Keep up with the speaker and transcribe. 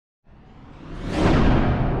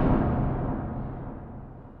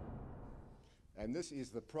And this is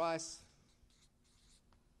the price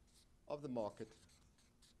of the market.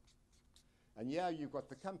 And yeah, you've got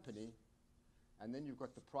the company, and then you've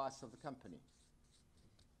got the price of the company.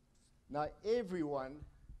 Now, everyone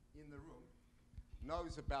in the room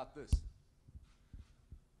knows about this.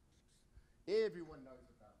 Everyone knows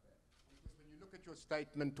about that. Because when you look at your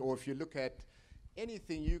statement, or if you look at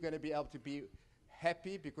anything, you're going to be able to be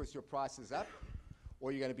happy because your price is up,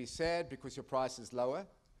 or you're going to be sad because your price is lower.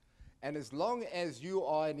 And as long as you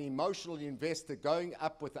are an emotional investor going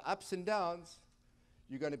up with the ups and downs,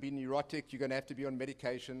 you're going to be neurotic, you're going to have to be on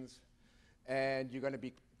medications, and you're going to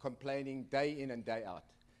be complaining day in and day out.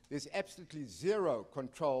 There's absolutely zero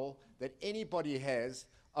control that anybody has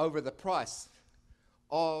over the price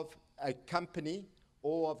of a company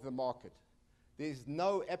or of the market. There's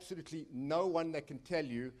absolutely no one that can tell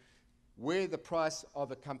you where the price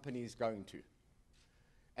of a company is going to.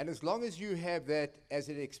 And as long as you have that as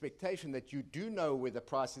an expectation that you do know where the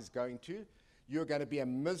price is going to, you're going to be a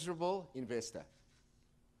miserable investor.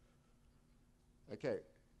 Okay,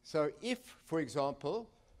 so if, for example,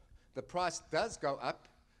 the price does go up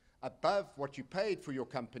above what you paid for your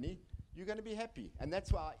company, you're going to be happy. And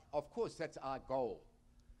that's why, of course, that's our goal.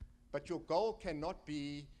 But your goal cannot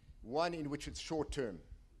be one in which it's short-term.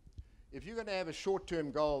 If you're going to have a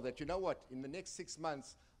short-term goal that, you know what, in the next 6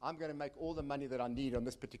 months, I'm going to make all the money that I need on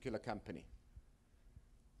this particular company,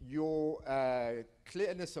 your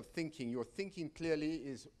clearness of thinking, your thinking clearly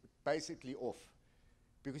is basically off,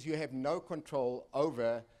 because you have no control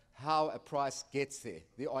over how a price gets there.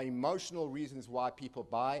 There are emotional reasons why people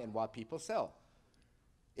buy and why people sell.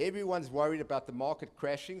 Everyone's worried about the market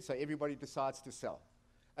crashing, so everybody decides to sell.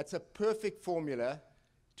 It's a perfect formula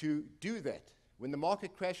to do that. When the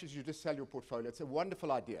market crashes, you just sell your portfolio. It's a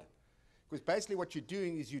wonderful idea. Because basically what you're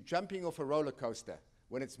doing is you're jumping off a roller coaster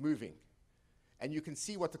when it's moving. And you can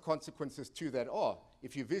see what the consequences to that are.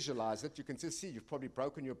 If you visualize it, you can just see you've probably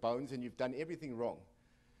broken your bones and you've done everything wrong.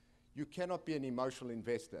 You cannot be an emotional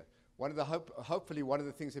investor. Hopefully one of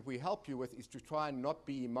the things that we help you with is to try and not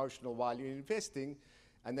be emotional while you're investing,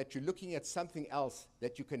 and that you're looking at something else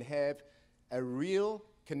that you can have a real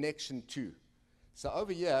connection to. So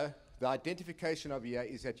over here, the identification over here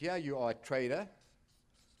is that, yeah, you are a trader.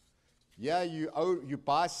 Yeah, you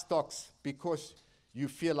buy stocks because you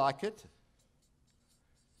feel like it.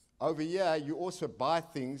 Over here, you also buy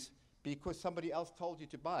things because somebody else told you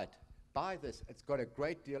to buy it. Buy this, it's got a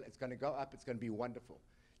great deal, it's going to go up, it's going to be wonderful.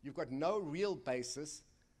 You've got no real basis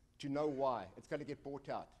to know why. It's going to get bought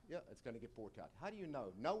out. Yeah, it's going to get bought out. How do you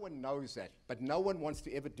know? No one knows that, but no one wants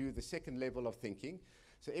to ever do the second level of thinking.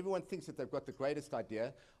 So everyone thinks that they've got the greatest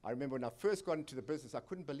idea. I remember when I first got into the business, I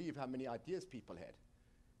couldn't believe how many ideas people had.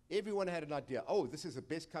 Everyone had an idea. Oh, this is the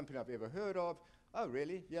best company I've ever heard of. Oh,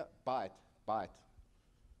 really? Yeah, buy it, buy it.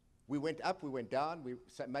 We went up, we went down.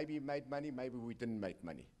 Maybe we made money, maybe we didn't make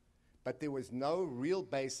money. But there was no real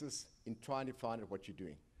basis in trying to find out what you're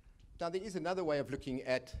doing. Now, there is another way of looking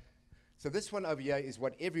at, so this one over here is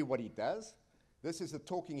what everybody does. This is the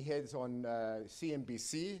talking heads on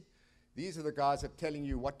CNBC. These are the guys that are telling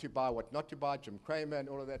you what to buy, what not to buy, Jim Cramer and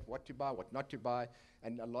all of that, what to buy, what not to buy.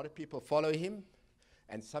 And a lot of people follow him,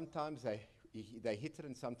 and sometimes they hit it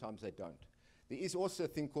and sometimes they don't. There is also a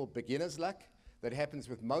thing called beginner's luck that happens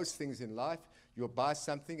with most things in life. You'll buy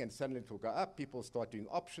something and suddenly it will go up. People start doing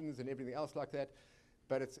options and everything else like that.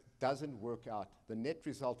 But it doesn't work out. The net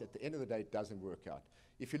result at the end of the day doesn't work out.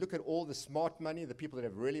 If you look at all the smart money, the people that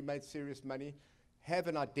have really made serious money, have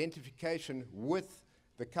an identification with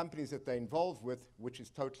the companies that they're involved with, which is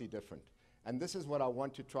totally different. And this is what I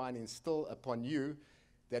want to try and instill upon you,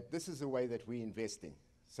 that this is the way that we're investing.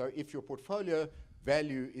 So if your portfolio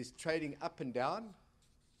value is trading up and down,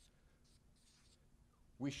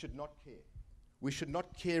 we should not care. We should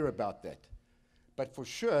not care about that. But for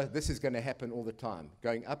sure, this is going to happen all the time,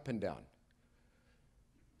 going up and down.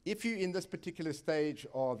 If you're in this particular stage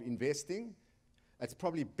of investing, it's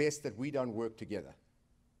probably best that we don't work together.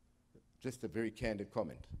 Just a very candid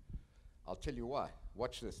comment. I'll tell you why.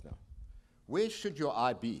 Watch this now. Where should your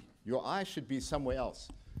eye be? Your eye should be somewhere else.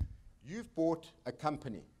 You've bought a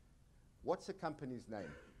company. What's the company's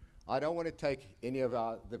name? I don't want to take any of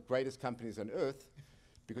the greatest companies on earth,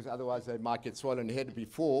 because otherwise they might get swallowed in the head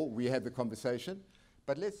before we have the conversation.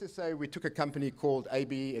 But let's just say we took a company called A,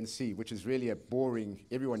 B, and C, which is really a boring,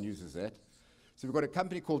 everyone uses that. So we've got a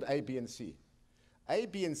company called A, B, and C. A,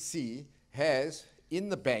 B, and C has in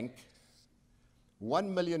the bank $1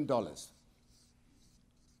 million.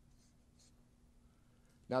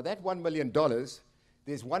 Now that $1 million,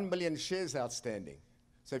 there's 1 million shares outstanding.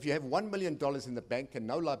 So if you have $1 million in the bank and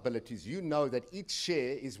no liabilities, you know that each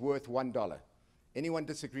share is worth $1. Anyone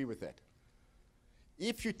disagree with that?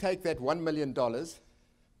 If you take that $1 million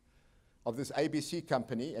of this ABC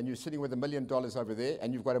company and you're sitting with $1 million over there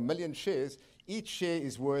and you've got 1 million shares, each share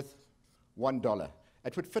is worth $1.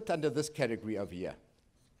 It would fit under this category over here.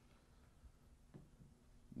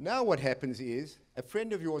 Now what happens is a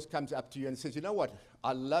friend of yours comes up to you and says, you know what,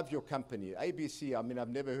 I love your company, ABC. I mean, I've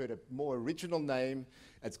never heard a more original name.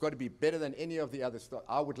 It's got to be better than any of the other stuff.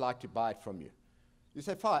 I would like to buy it from you. You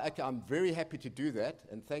say, fine, okay, I'm very happy to do that,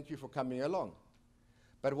 and thank you for coming along.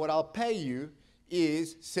 But what I'll pay you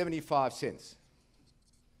is 75 cents.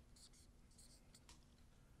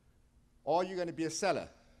 Are you going to be a seller?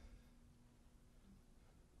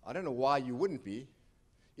 I don't know why you wouldn't be.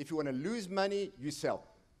 If you want to lose money, you sell.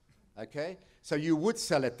 Okay? So you would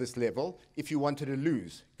sell at this level if you wanted to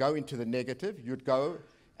lose. Go into the negative, you'd go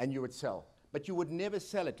and you would sell. But you would never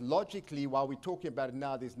sell it. Logically, while we're talking about it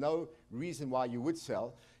now, there's no reason why you would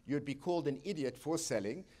sell. You'd be called an idiot for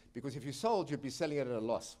selling, because if you sold, you'd be selling it at a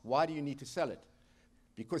loss. Why do you need to sell it?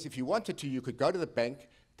 Because if you wanted to, you could go to the bank,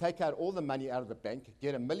 take out all the money out of the bank,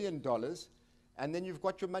 get $1 million, and then you've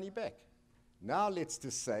got your money back. Now let's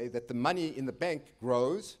just say that the money in the bank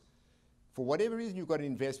grows. For whatever reason, you've got an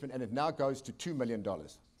investment, and it now goes to $2 million.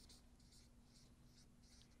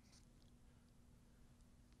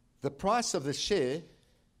 The price of the share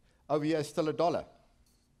over here is still $1.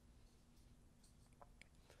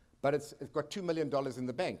 But it's got $2 million in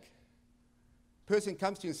the bank. Person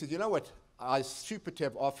comes to you and says, you know what, I was stupid to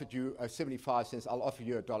have offered you 75 cents. I'll offer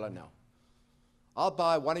you $1 now. I'll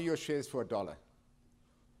buy one of your shares for $1.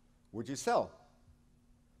 Would you sell?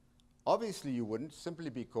 Obviously you wouldn't,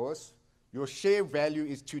 simply because your share value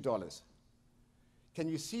is $2. Can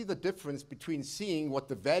you see the difference between seeing what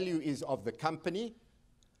the value is of the company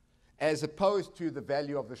as opposed to the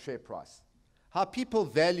value of the share price? How people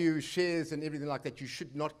value shares and everything like that, you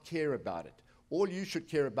should not care about it. All you should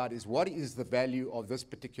care about is what is the value of this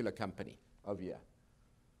particular company over here.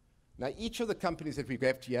 Now, each of the companies that we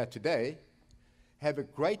have here today have a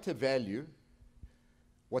greater value,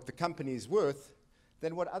 what the company is worth,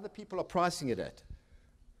 than what other people are pricing it at.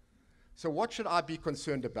 So what should I be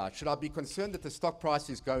concerned about? Should I be concerned that the stock price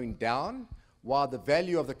is going down while the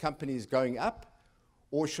value of the company is going up?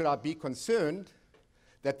 Or should I be concerned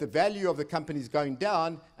that the value of the company is going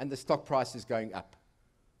down and the stock price is going up?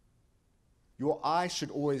 Your eye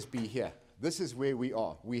should always be here. This is where we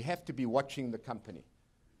are. We have to be watching the company.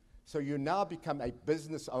 So you now become a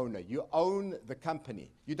business owner. You own the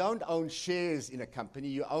company. You don't own shares in a company.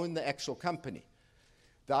 You own the actual company.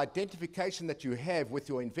 The identification that you have with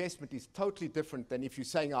your investment is totally different than if you're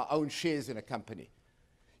saying, I own shares in a company.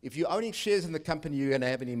 If you're owning shares in the company, you're going to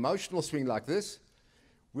have an emotional swing like this.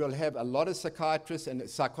 We'll have a lot of psychiatrists and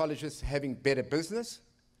psychologists having better business,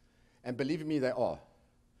 and believe me, they are.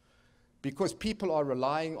 Because people are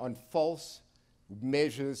relying on false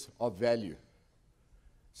measures of value.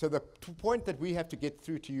 So the point that we have to get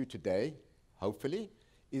through to you today, hopefully,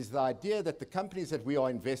 is the idea that the companies that we are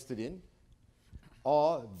invested in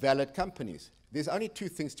are valid companies. There's only two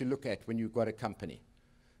things to look at when you've got a company.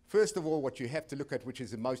 First of all, what you have to look at, which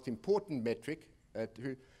is the most important metric,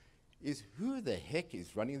 is who the heck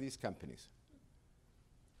is running these companies?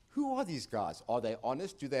 Who are these guys? Are they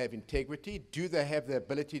honest? Do they have integrity? Do they have the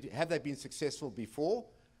ability to, have they been successful before?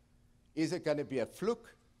 Is it going to be a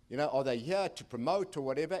fluke? You know, are they here to promote or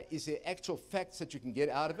whatever? Is there actual facts that you can get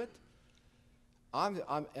out of it?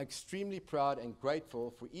 I'm extremely proud and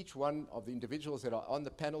grateful for each one of the individuals that are on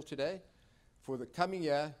the panel today. For the coming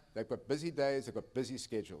year, they've got busy days, they've got busy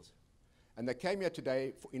schedules. And they came here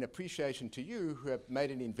today in appreciation to you who have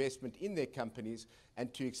made an investment in their companies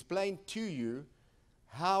and to explain to you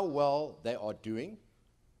how well they are doing.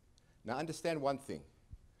 Now understand one thing.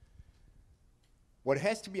 What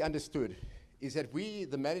has to be understood is that we,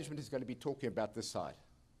 the management, is going to be talking about this side.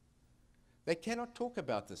 They cannot talk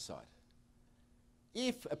about this side.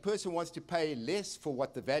 If a person wants to pay less for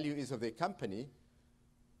what the value is of their company,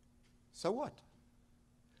 so what?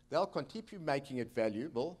 They'll continue making it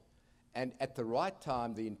valuable, and at the right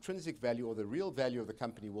time, the intrinsic value or the real value of the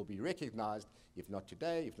company will be recognized, if not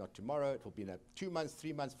today, if not tomorrow. It will be in 2 months,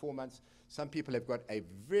 3 months, 4 months. Some people have got a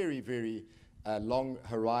very, very long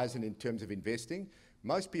horizon in terms of investing.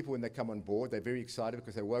 Most people, when they come on board, they're very excited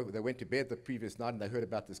because they went to bed the previous night and they heard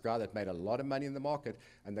about this guy that made a lot of money in the market,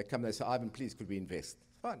 and they come and they say, Ivan, please, could we invest?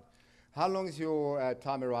 Fine. How long is your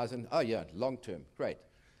time horizon? Oh, yeah, long term. Great.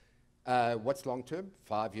 What's long term?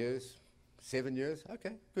 5 years, 7 years?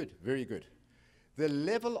 Okay, good, very good. The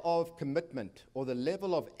level of commitment or the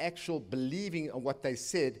level of actual believing in what they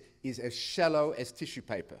said is as shallow as tissue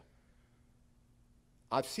paper.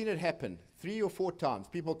 I've seen it happen 3 or 4 times.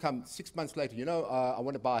 People come 6 months later, you know, I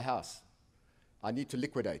want to buy a house. I need to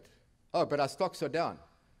liquidate. Oh, but our stocks are down.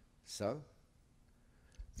 So?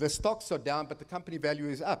 The stocks are down, but the company value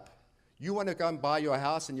is up. You want to go and buy your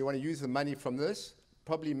house and you want to use the money from this,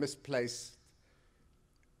 probably misplaced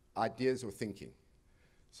ideas or thinking.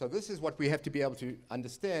 So this is what we have to be able to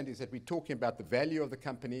understand, is that we're talking about the value of the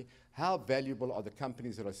company, how valuable are the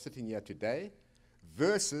companies that are sitting here today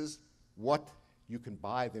versus what you can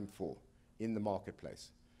buy them for in the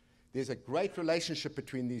marketplace. There's a great relationship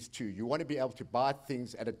between these two. You want to be able to buy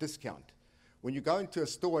things at a discount. When you go into a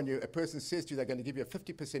store and a person says to you they're going to give you a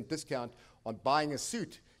 50% discount on buying a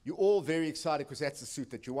suit, you're all very excited because that's the suit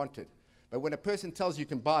that you wanted. But when a person tells you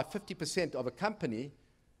can buy 50% of a company,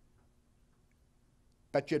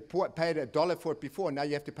 but you had paid $1 for it before, and now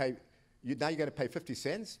you have to pay, now you're going to pay 50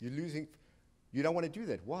 cents, you're losing. You don't want to do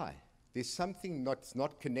that. Why? There's something that's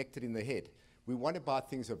not connected in the head. We want to buy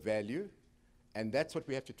things of value, and that's what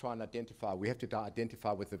we have to try and identify. We have to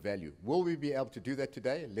identify with the value. Will we be able to do that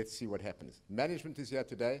today? Let's see what happens. Management is here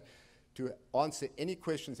today to answer any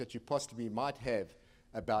questions that you possibly might have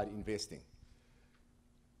about investing.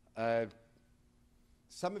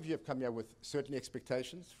 Some of you have come here with certain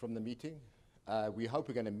expectations from the meeting. We hope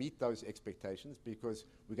we're going to meet those expectations because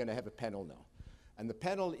we're going to have a panel now. And the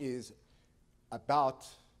panel is about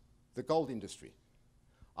the gold industry.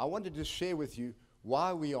 I wanted to share with you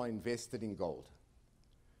why we are invested in gold.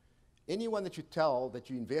 Anyone that you tell that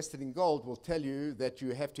you invested in gold will tell you that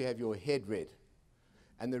you have to have your head read.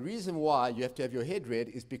 And the reason why you have to have your head read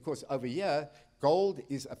is because over here, gold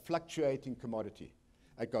is a fluctuating commodity.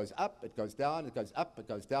 It goes up, it goes down, it goes up, it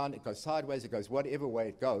goes down, it goes sideways, it goes whatever way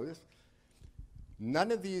it goes.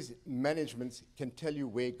 None of these managements can tell you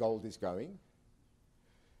where gold is going.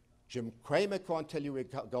 Jim Cramer can't tell you where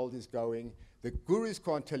gold is going. The gurus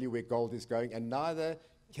can't tell you where gold is going, and neither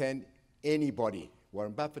can anybody.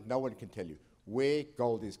 Warren Buffett, no one can tell you where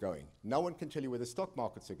gold is going. No one can tell you where the stock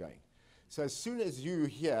markets are going. So as soon as you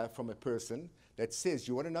hear from a person that says,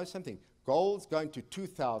 you want to know something, gold's going to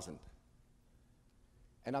 2,000.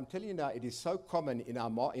 And I'm telling you now, it is so common in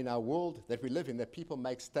our world that we live in that people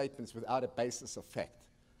make statements without a basis of fact.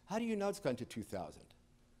 How do you know it's going to 2,000?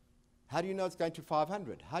 How do you know it's going to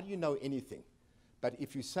 500? How do you know anything? But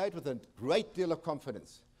if you say it with a great deal of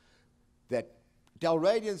confidence, that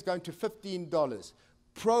Dalradian is going to $15,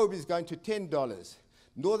 Probe is going to $10,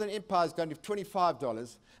 Northern Empire is going to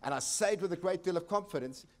 $25, and I say it with a great deal of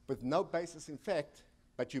confidence, with no basis in fact,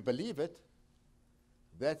 but you believe it,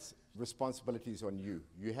 that's responsibilities on you.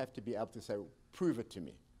 You have to be able to say, prove it to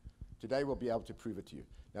me. Today we'll be able to prove it to you.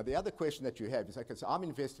 Now the other question that you have is, okay, so I'm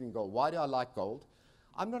investing in gold. Why do I like gold?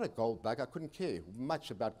 I'm not a gold bug. I couldn't care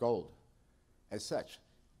much about gold as such.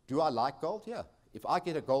 Do I like gold? Yeah. If I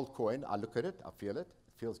get a gold coin, I look at it, I feel it,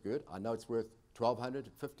 it feels good. I know it's worth $1,200,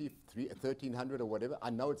 $50, $1,300 or whatever. I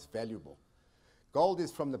know it's valuable. Gold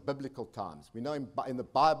is from the biblical times. We know in the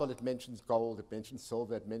Bible it mentions gold, it mentions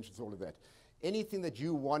silver, it mentions all of that. Anything that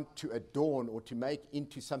you want to adorn or to make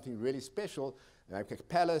into something really special, like a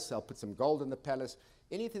palace, I'll put some gold in the palace.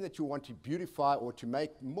 Anything that you want to beautify or to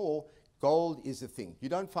make more, gold is the thing. You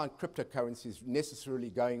don't find cryptocurrencies necessarily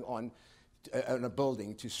going on a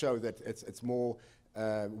building to show that it's more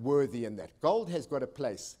worthy in that. Gold has got a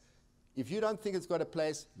place. If you don't think it's got a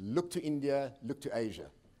place, look to India, look to Asia.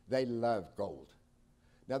 They love gold.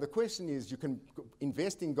 Now the question is, you can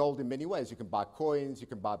invest in gold in many ways. You can buy coins, you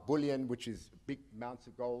can buy bullion, which is big amounts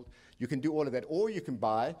of gold. You can do all of that, or you can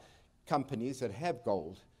buy companies that have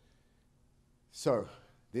gold. So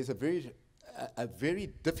there's a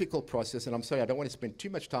very difficult process, and I'm sorry, I don't want to spend too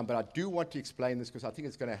much time, but I do want to explain this because I think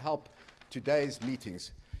it's going to help today's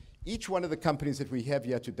meetings. Each one of the companies that we have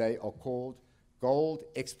here today are called gold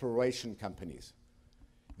exploration companies.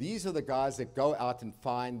 These are the guys that go out and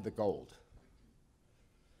find the gold.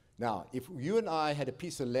 Now, if you and I had a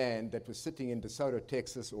piece of land that was sitting in DeSoto,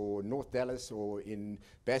 Texas, or North Dallas, or in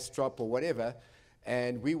Bastrop, or whatever,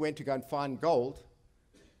 and we went to go and find gold,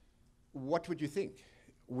 what would you think?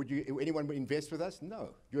 Would anyone invest with us? No.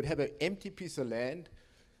 You would have an empty piece of land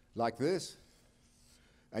like this,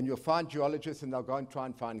 and you'll find geologists, and they'll go and try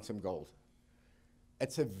and find some gold.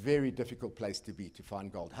 It's a very difficult place to be to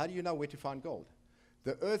find gold. How do you know where to find gold?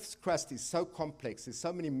 The Earth's crust is so complex, there's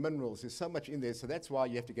so many minerals, there's so much in there, so that's why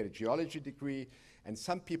you have to get a geology degree, and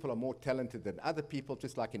some people are more talented than other people,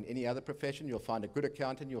 just like in any other profession. You'll find a good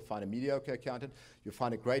accountant, you'll find a mediocre accountant, you'll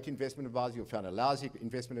find a great investment advisor, you'll find a lousy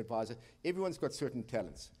investment advisor. Everyone's got certain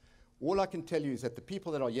talents. All I can tell you is that the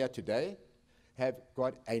people that are here today have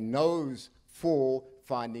got a nose for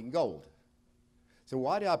finding gold. So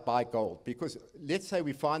why do I buy gold? Because let's say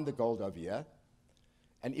we find the gold over here,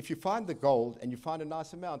 and if you find the gold and you find a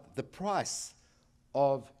nice amount, the price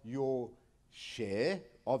of your share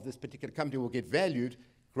of this particular company will get valued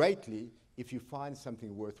greatly if you find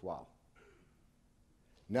something worthwhile.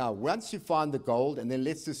 Now, once you find the gold, and then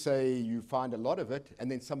let's just say you find a lot of it, and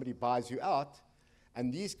then somebody buys you out,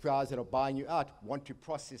 and these guys that are buying you out want to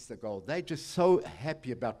process the gold. They're just so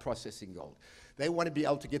happy about processing gold. They want to be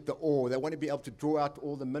able to get the ore. They want to be able to draw out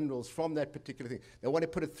all the minerals from that particular thing. They want to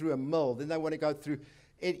put it through a mill. Then they want to go through.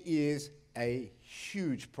 It is a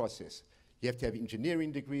huge process. You have to have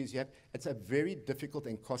engineering degrees. It's a very difficult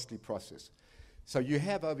and costly process. So you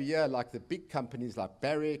have over here like the big companies like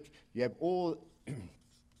Barrick. You have all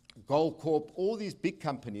Gold Corp, all these big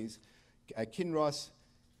companies, Kinross,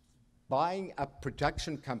 buying up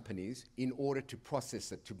production companies in order to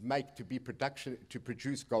process it, to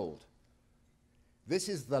produce gold. This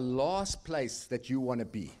is the last place that you want to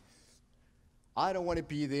be. I don't want to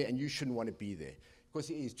be there, and you shouldn't want to be there, because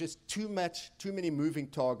it is just too many moving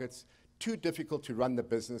targets, too difficult to run the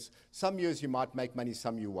business. Some years you might make money,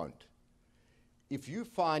 some you won't. If you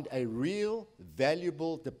find a real,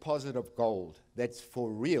 valuable deposit of gold that's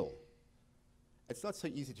for real, it's not so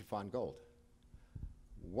easy to find gold.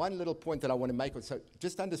 One little point that I want to make, so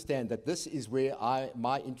just understand that this is where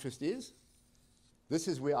my interest is. This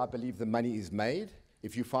is where I believe the money is made.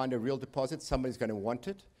 If you find a real deposit, somebody's going to want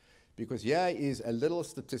it, because here is a little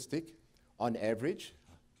statistic. On average,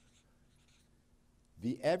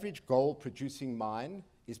 the average gold producing mine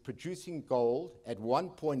is producing gold at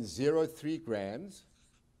 1.03 grams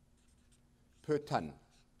per ton.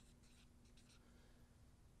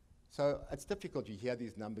 So it's difficult. You hear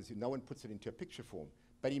these numbers, no one puts it into a picture form.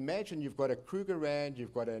 But imagine you've got a Kruger Rand,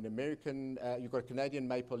 you've got an American, you've got a Canadian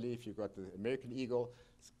maple leaf, you've got the American eagle.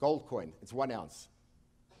 It's gold coin. It's 1 ounce.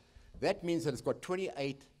 That means that it's got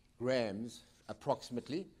 28 grams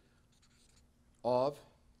approximately of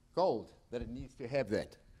gold, that it needs to have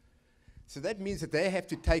that. So that means that they have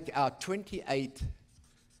to take out 28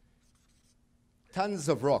 tons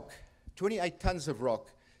of rock, 28 tons of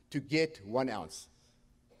rock to get 1 ounce.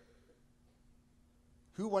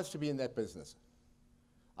 Who wants to be in that business?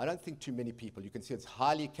 I don't think too many people. You can see it's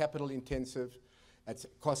highly capital intensive. It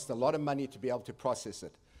costs a lot of money to be able to process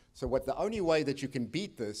it. So the only way that you can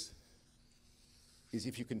beat this is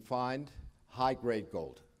if you can find high-grade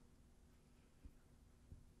gold.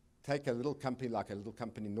 Take a little company like a little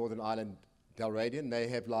company in Northern Ireland, Dalradian. They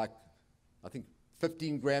have like, I think,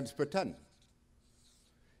 15 grams per ton.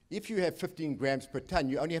 If you have 15 grams per ton,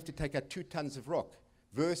 you only have to take out 2 tons of rock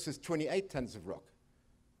versus 28 tons of rock.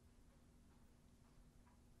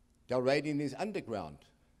 Dalradian is underground.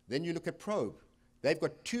 Then you look at Probe. They've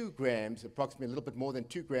got 2 grams, approximately a little bit more than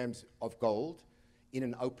 2 grams of gold in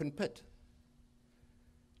an open pit.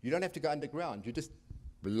 You don't have to go underground. You just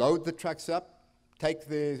load the trucks up, take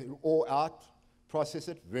the ore out, process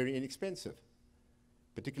it, very inexpensive,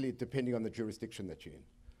 particularly depending on the jurisdiction that you're in.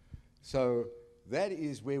 So that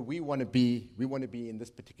is where we want to be. We want to be in this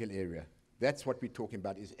particular area. That's what we're talking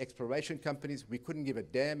about, is exploration companies. We couldn't give a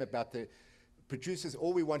damn about the producers.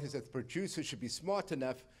 All we want is that the producers should be smart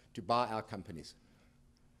enough to buy our companies,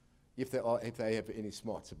 if they have any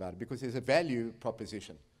smarts about it, because there's a value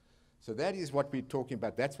proposition. So that is what we're talking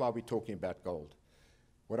about. That's why we're talking about gold.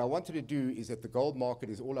 What I wanted to do is that the gold market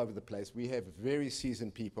is all over the place. We have very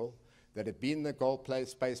seasoned people that have been in the gold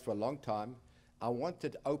space for a long time. I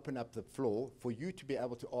wanted to open up the floor for you to be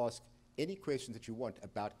able to ask any questions that you want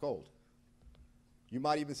about gold. You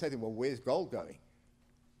might even say to them, well, where's gold going?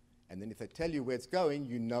 And then if they tell you where it's going,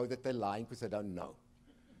 you know that they're lying because they don't know.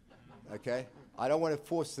 Okay? I don't want to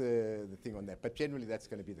force the thing on that, but generally that's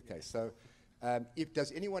going to be the case. So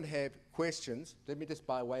does anyone have questions? Let me just,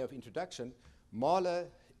 by way of introduction, Marla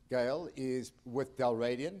Gale is with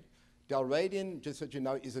Dalradian. Dalradian, just so you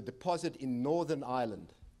know, is a deposit in Northern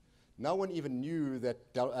Ireland. No one even knew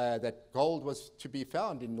that, that gold was to be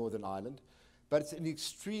found in Northern Ireland, but it's an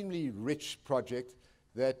extremely rich project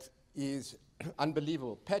that is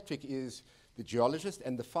unbelievable. Patrick is the geologist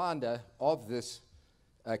and the founder of this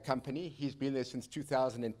company. He's been there since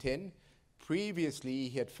 2010. Previously,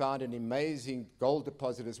 he had found an amazing gold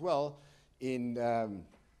deposit as well in,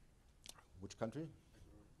 which country?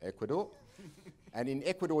 Ecuador. And in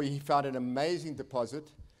Ecuador, he found an amazing deposit.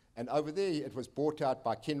 And over there, it was bought out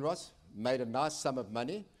by Kinross, made a nice sum of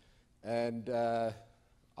money. And I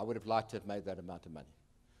would have liked to have made that amount of money.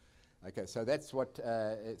 Okay, so that's what,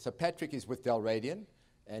 so Patrick is with Dalradian,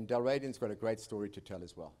 and Dalradian's got a great story to tell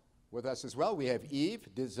as well. With us as well, we have Yves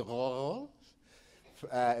Deserol.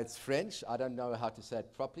 It's French. I don't know how to say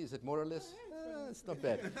it properly. Is it more or less? It's not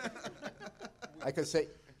bad. I can say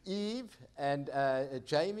Yves and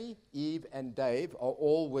Jamie, Yves and Dave are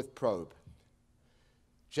all with Probe.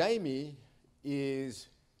 Jamie is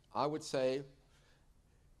I would say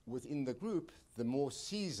within the group, the more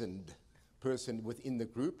seasoned person within the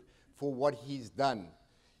group for what he's done.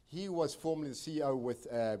 He was formerly the CEO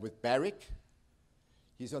with Barrick.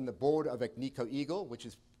 He's on the board of Agnico Eagle, which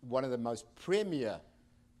is one of the most premier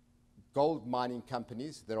gold mining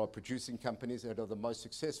companies. There are producing companies that are the most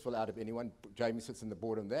successful out of anyone. Jamie sits on the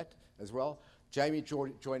board on that as well. Jamie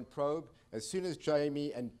joined Probe. As soon as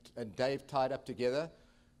Jamie and Dave tied up together,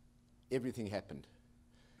 everything happened.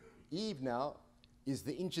 Eve now is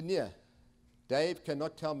the engineer. Dave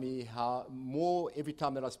cannot tell me how more, every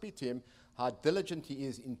time that I speak to him, how diligent he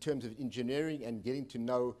is in terms of engineering and getting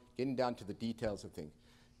down to the details of things.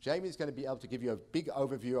 Jamie is going to be able to give you a big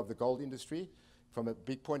overview of the gold industry from a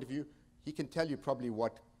big point of view. He can tell you probably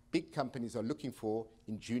what big companies are looking for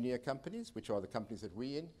in junior companies, which are the companies that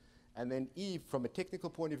we're in. And then Yves, from a technical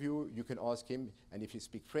point of view, you can ask him, and if you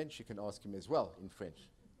speak French, you can ask him as well in French.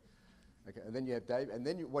 Okay, and then you have Dave, and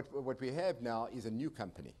then what we have now is a new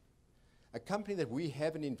company. A company that we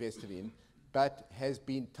haven't invested in, but has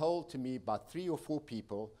been told to me by 3 or 4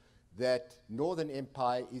 people that Northern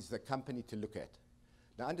Empire is the company to look at.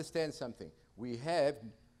 Now understand something. We have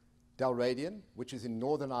Dalradian, which is in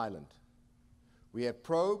Northern Ireland. We have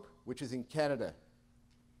Probe, which is in Canada,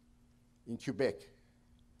 in Quebec.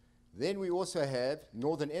 Then we also have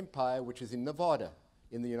Northern Empire, which is in Nevada,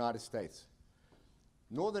 in the United States.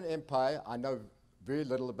 Northern Empire, I know very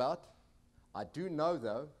little about. I do know,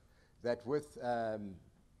 though, that with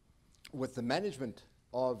the management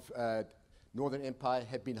of Northern Empire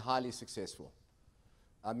have been highly successful.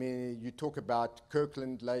 I mean, you talk about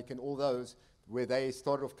Kirkland Lake and all those, where they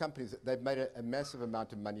started off companies, they've made a massive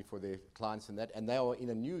amount of money for their clients and that, and they are in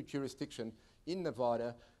a new jurisdiction in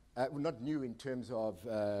Nevada, well, not new in terms of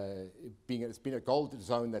it's been a gold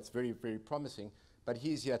zone that's very, very promising, but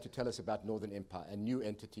he's here to tell us about Northern Empire, a new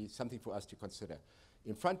entity, something for us to consider.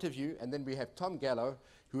 In front of you, and then we have Tom Gallo,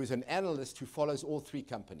 who is an analyst who follows all 3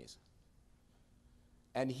 companies.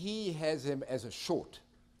 And he has them as a short.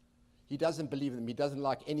 He doesn't believe in them. He doesn't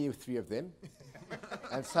like any of 3 of them.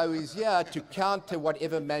 And so he's here to counter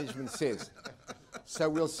whatever management says. So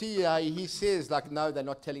we'll see he says, like, no, they're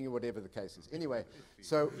not telling you whatever the case is. Anyway,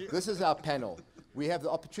 so this is our panel. We have the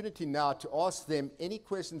opportunity now to ask them any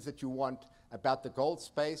questions that you want about the gold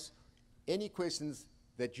space, any questions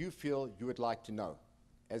that you feel you would like to know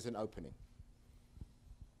as an opening.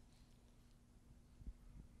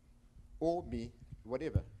 Or me,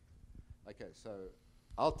 whatever. Okay, so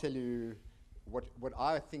I'll tell you what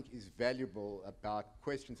I think is valuable about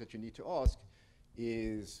questions that you need to ask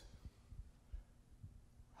is,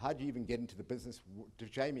 how do you even get into the business?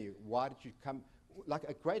 Jamie, why did you come? Like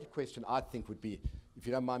a great question I think would be, if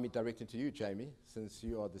you don't mind me directing to you, Jamie, since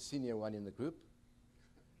you are the senior one in the group,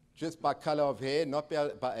 just by color of hair, not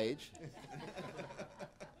by age.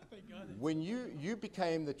 When you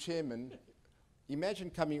became the chairman, imagine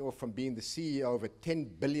coming off from being the CEO of a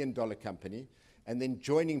 $10 billion company and then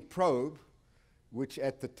joining Probe, which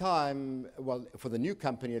at the time, well, for the new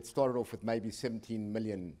company, it started off with maybe $17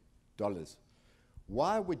 million.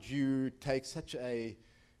 Why would you take such a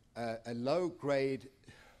low-grade,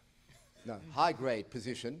 no, high-grade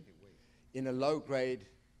position in a low-grade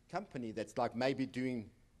company that's like maybe doing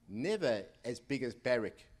never as big as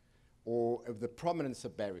Barrick or of the prominence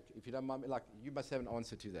of Barrick? If you don't mind me, like, you must have an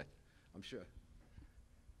answer to that, I'm sure.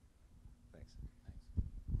 Thanks.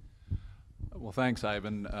 Well, thanks,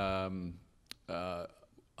 Ivan.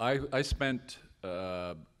 I spent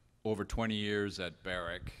over 20 years at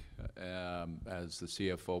Barrick as the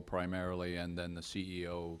CFO primarily, and then the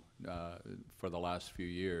CEO for the last few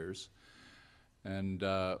years. And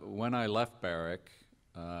when I left Barrick,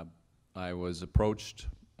 I was approached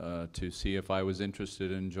to see if I was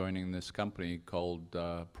interested in joining this company called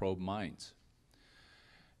Probe Mines.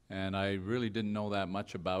 And I really didn't know that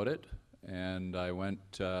much about it, and I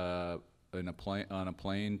went on a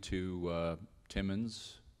plane to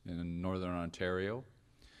Timmins in Northern Ontario,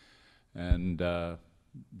 and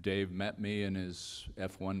Dave met me in his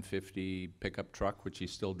F-150 pickup truck, which he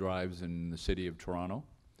still drives in the city of Toronto.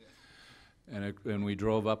 And we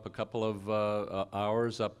drove up a couple of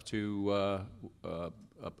hours up to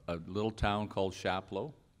a little town called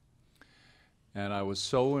Chapleau. And I was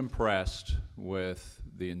so impressed with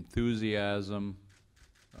the enthusiasm,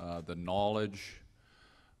 the knowledge,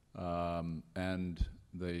 and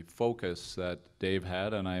the focus that Dave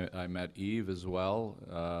had. And I met Eve as well.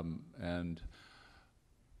 And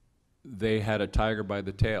they had a tiger by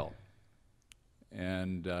the tail.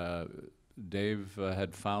 And Dave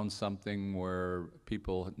had found something where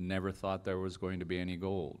people never thought there was going to be any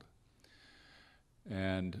gold.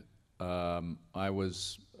 And I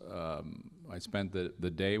was I spent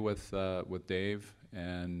the day with Dave,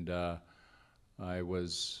 and I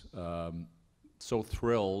was so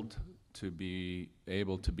thrilled to be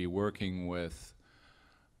able to be working with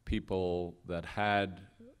people that had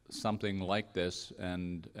something like this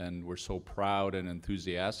and were so proud and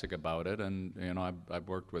enthusiastic about it. And you know, I've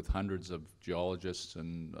worked with hundreds of geologists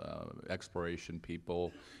and exploration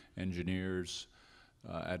people, engineers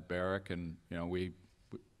at Barrick, and you know,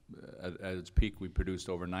 at its peak we produced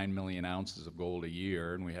over 9 million ounces of gold a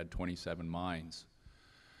year, and we had 27 mines.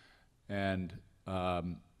 And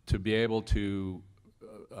to be able to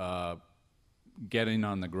get in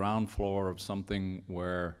on the ground floor of something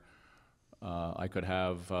where I could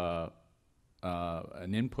have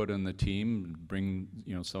an input in the team, bring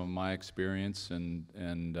some of my experience and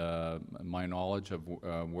my knowledge of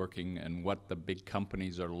working and what the big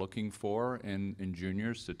companies are looking for in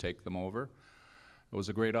juniors to take them over. It was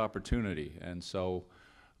a great opportunity, and so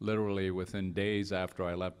literally within days after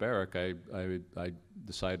I left Barrick, I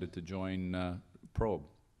decided to join Probe.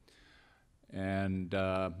 And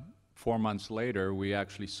 4 months later, we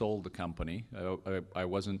actually sold the company. I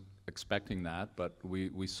wasn't expecting that, but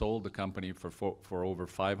we sold the company for over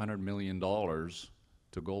 $500 million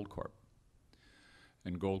to Goldcorp.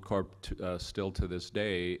 And Goldcorp still to this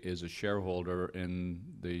day is a shareholder in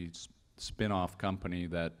the spin-off company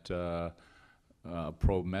that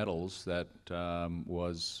Probe Metals that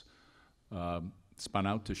was spun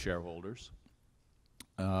out to shareholders.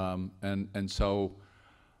 And so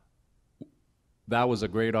that was a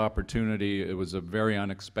great opportunity. It was a very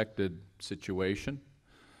unexpected situation.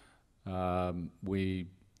 We,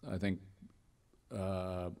 I think,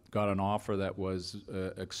 got an offer that was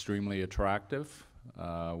extremely attractive.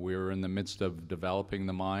 We were in the midst of developing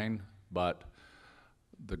the mine, but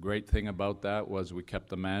the great thing about that was we kept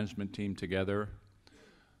the management team together.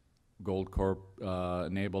 Goldcorp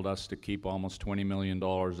enabled us to keep almost $20 million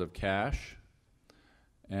of cash,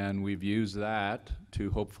 and we've used that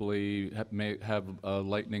to hopefully have a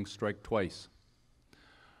lightning strike twice.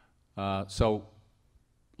 So,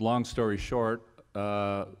 long story short,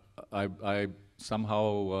 I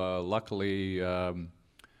somehow luckily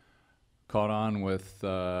caught on with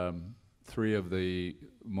 3 of the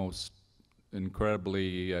most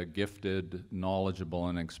incredibly gifted, knowledgeable,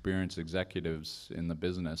 and experienced executives in the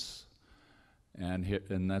business,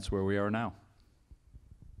 and that's where we are now.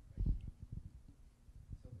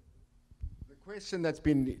 The question that's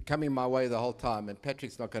been coming my way the whole time, and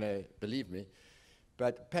Patrick's not going to believe me,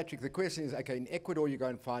 but Patrick, the question is, okay, in Ecuador you go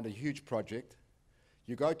and find a huge project.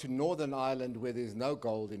 You go to Northern Ireland where there's no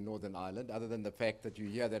gold in Northern Ireland, other than the fact that you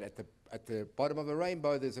hear that at the bottom of a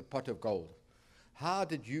rainbow there's a pot of gold. How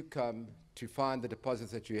did you come to find the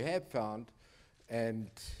deposits that you have found, and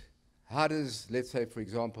how does, let's say, for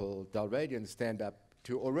example, Dalradian stand up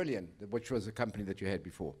to Aurelian, which was a company that you had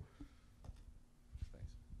before?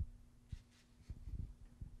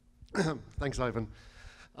 Thanks, Ivan.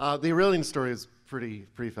 The Aurelian story is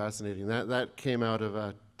pretty fascinating. That came out of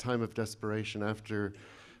a time of desperation after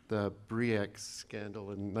the Briex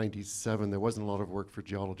scandal in '97. There wasn't a lot of work for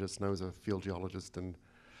geologists, and I was a field geologist, and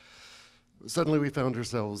suddenly we found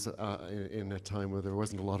ourselves in a time where there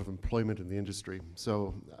wasn't a lot of employment in the industry.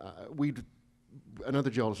 So another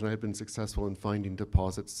geologist and I had been successful in finding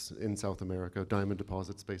deposits in South America, diamond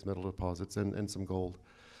deposits, base metal deposits, and some gold.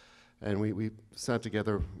 And we sat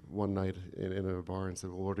together one night in a bar and said,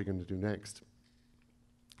 well, what are we going to do next?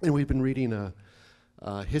 And we'd been reading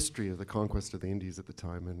a history of the conquest of the Indies at the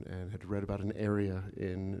time, and had read about an area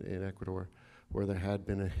in Ecuador where there had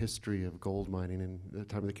been a history of gold mining in the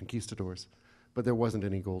time of the conquistadors, but there wasn't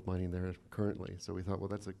any gold mining there currently. So we thought, well,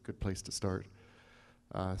 that's a good place to start.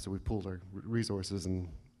 So we pooled our resources and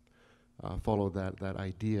followed that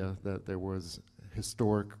idea that there was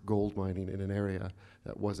historic gold mining in an area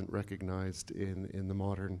that wasn't recognized in the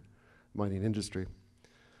modern mining industry.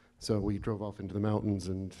 So we drove off into the mountains,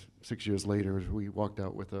 and 6 years later, we walked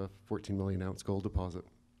out with a 14 million ounce gold deposit,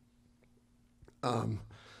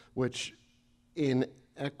 which in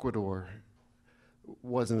Ecuador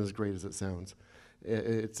wasn't as great as it sounds.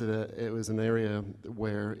 It was an area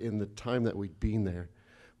where, in the time that we'd been there,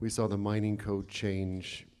 we saw the mining code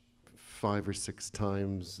change 5 or 6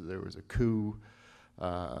 times. There was a coup.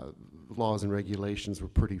 Laws and regulations were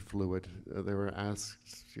pretty fluid. They were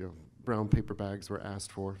asked, brown paper bags were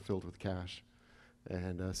asked for, filled with cash,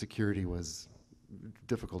 and security was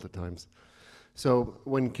difficult at times. So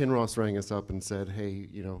when Kinross rang us up and said, hey,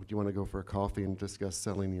 do you want to go for a coffee and discuss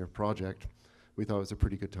selling your project, we thought it was a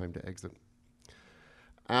pretty good time to exit.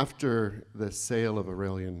 After the sale of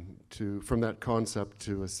Aurelian, from that concept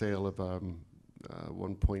to a sale of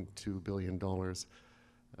 $1.2 billion,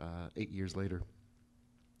 8 years later.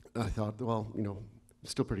 I thought, well, you know, I'm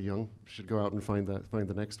still pretty young, should go out and find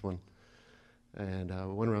the next one. And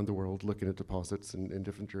went around the world looking at deposits in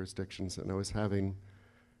different jurisdictions. And I was having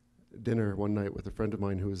dinner one night with a friend of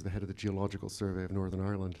mine who was the head of the Geological Survey of Northern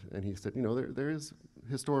Ireland. And he said, you know, there is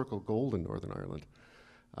historical gold in Northern Ireland.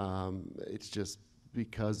 It's just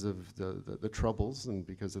because of the troubles and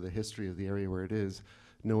because of the history of the area where it is,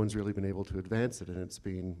 no one's really been able to advance it, and it's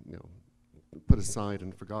been, you know, put aside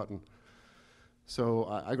and forgotten. So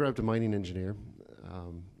I grabbed a mining engineer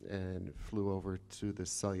and flew over to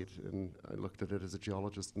this site, and I looked at it as a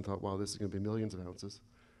geologist and thought, wow, this is going to be millions of ounces.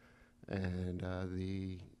 And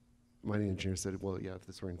the mining engineer said, well, yeah, if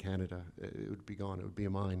this were in Canada, it would be gone, it would be a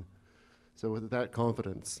mine. So with that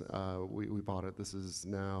confidence, we bought it. This is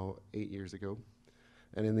now 8 years ago.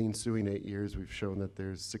 And in the ensuing 8 years, we've shown that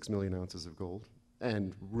there's 6 million ounces of gold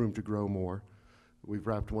and room to grow more. We've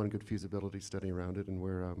wrapped one good feasibility study around it, and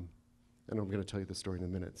we're, and I'm going to tell you the story in a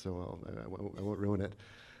minute, so I won't ruin it.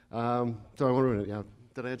 So I won't ruin it, yeah.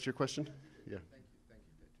 Did I answer your question? Yeah. Thank you,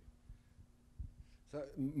 Patrick.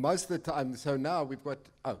 So most of the time, so now we've got,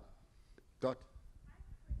 oh, Dot,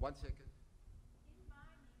 1 second. In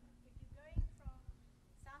mining, if you're going from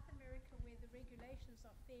South America where the regulations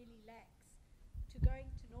are fairly lax to going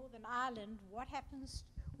to Northern Ireland, what happens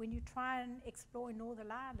when you try and explore in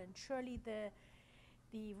Northern Ireland? Surely the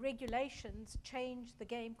regulations change the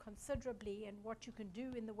game considerably, and what you can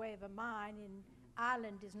do in the way of a mine in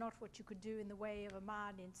Ireland is not what you could do in the way of a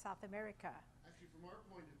mine in South America. Actually, from our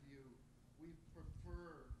point of view, we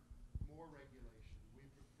prefer more regulation. We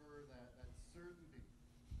prefer that certainty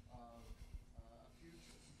of a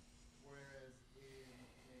future, whereas in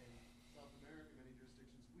South America, many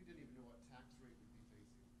jurisdictions, we didn't even know what tax rate we'd be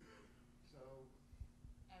facing. So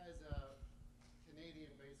as a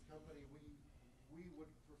Canadian-based company, we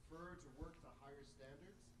would prefer to work to higher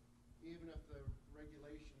standards, even if the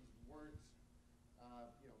regulations weren't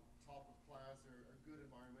you know, top of class or good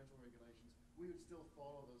environmental regulations. We would still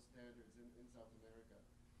follow those standards in South America.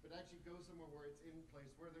 But actually go somewhere where it's in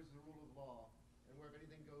place, where there's the rule of law, and where if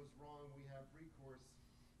anything goes wrong, we have recourse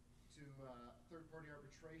to third-party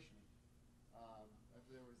arbitration if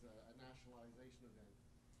there was a nationalization event.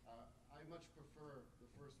 I much prefer the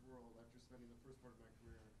first world after spending the first part of my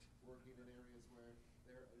career working in areas where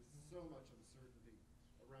there is so much uncertainty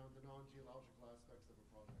around the non-geological aspects of a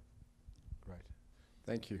project. Right.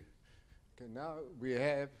 Thank you. Okay, now we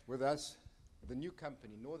have with us the new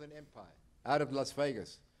company, Northern Empire, out of Las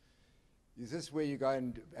Vegas. Is this where you go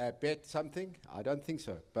and bet something? I don't think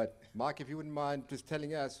so. But Mike, if you wouldn't mind just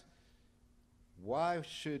telling us, why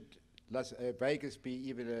should Las Vegas be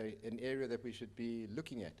even an area that we should be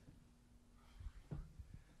looking at?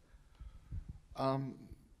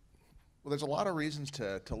 Well, there's a lot of reasons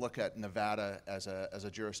to look at Nevada as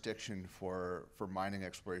a jurisdiction for mining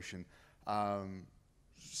exploration.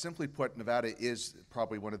 Simply put, Nevada is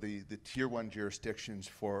probably one of the tier 1 jurisdictions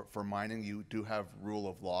for mining. You do have rule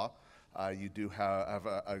of law. You do have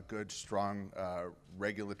a good, strong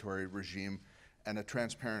regulatory regime and a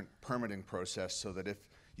transparent permitting process, so that if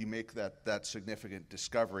you make that significant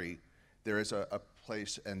discovery, there is a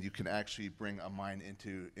place and you can actually bring a mine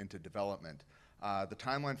into development. The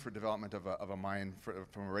timeline for development of a mine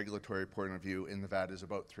from a regulatory point of view in Nevada is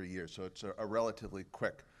about 3 years, so it's a relatively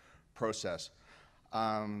quick process.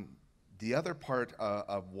 The other part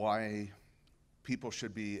of why people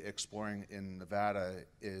should be exploring in Nevada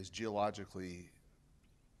is geologically,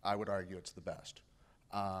 I would argue it's the best.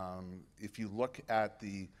 If you look at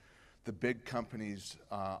the big companies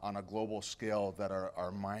on a global scale that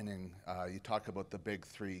are mining, you talk about the big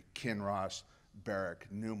three, Kinross, Barrick,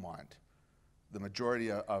 Newmont. The majority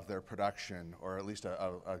of their production, or at least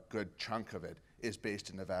a good chunk of it, is based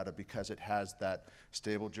in Nevada because it has that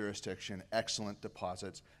stable jurisdiction, excellent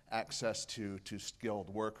deposits, access to skilled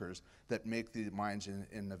workers that make the mines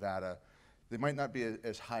in Nevada. They might not be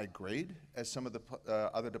as high grade as some of the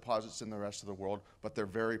other deposits in the rest of the world, but they're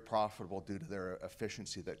very profitable due to their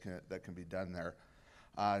efficiency that can be done there.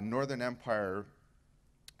 Northern Empire,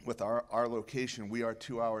 with our location, we are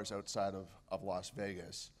 2 hours outside of Las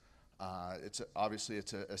Vegas. Obviously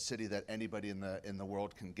it's a city that anybody in the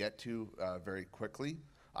world can get to very quickly.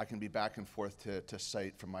 I can be back and forth to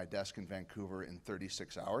site from my desk in Vancouver in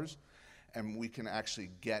 36 hours, and we can actually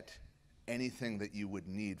get anything that you would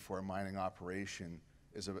need for a mining operation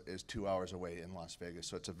is 2 hours away in Las Vegas.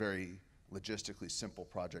 So it's a very logistically simple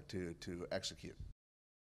project to execute.